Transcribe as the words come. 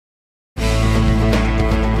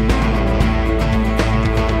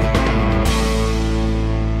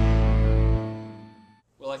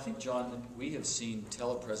John, we have seen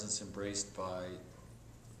telepresence embraced by,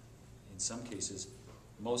 in some cases,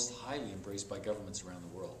 most highly embraced by governments around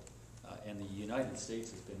the world. And the United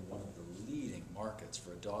States has been one of the leading markets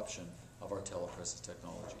for adoption of our telepresence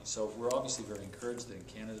technology. So we're obviously very encouraged that in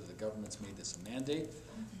Canada the government's made this a mandate.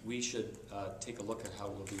 We should take a look at how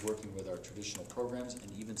we'll be working with our traditional programs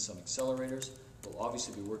and even some accelerators. We'll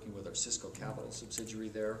obviously be working with our Cisco Capital subsidiary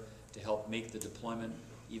there to help make the deployment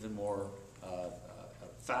even more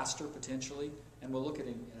faster potentially, and we'll look at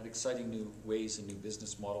exciting new ways and new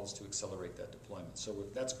business models to accelerate that deployment. So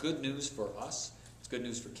that's good news for us, it's good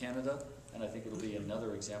news for Canada, and I think it'll be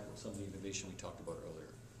another example of some of the innovation we talked about earlier.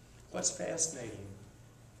 What's fascinating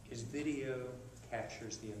is video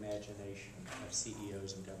captures the imagination of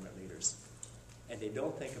CEOs and government leaders, and they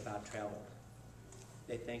don't think about travel.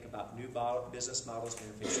 They think about new business models to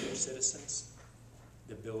interface with their citizens,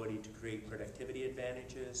 the ability to create productivity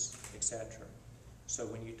advantages, etc. So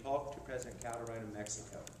when you talk to President Calderon in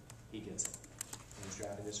Mexico, he gets it. And he's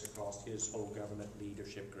driving this across his whole government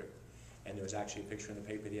leadership group. And there was actually a picture in the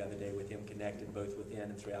paper the other day with him connected both within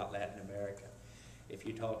and throughout Latin America. If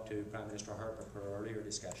you talk to Prime Minister Harper per earlier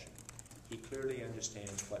discussion, he clearly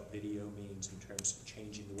understands what video means in terms of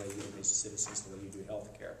changing the way you interface with citizens, the way you do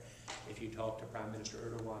healthcare. If you talk to Prime Minister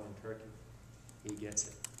Erdogan in Turkey, he gets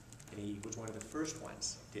it. And he was one of the first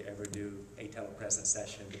ones to ever do a telepresence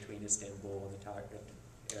session between Istanbul and the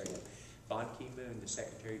Tigray area. Ban Ki-moon, the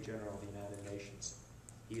Secretary General of the United Nations,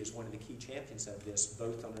 he is one of the key champions of this,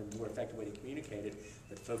 both on a more effective way to communicate it,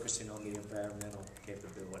 but focusing on the environmental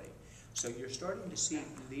capability. So you're starting to see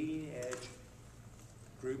leading-edge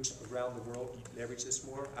groups around the world leverage this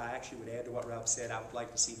more. I actually would add to what Ralph said, I would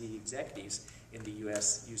like to see the executives in the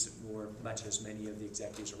U.S. use it more, much as many of the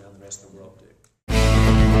executives around the rest of the world do.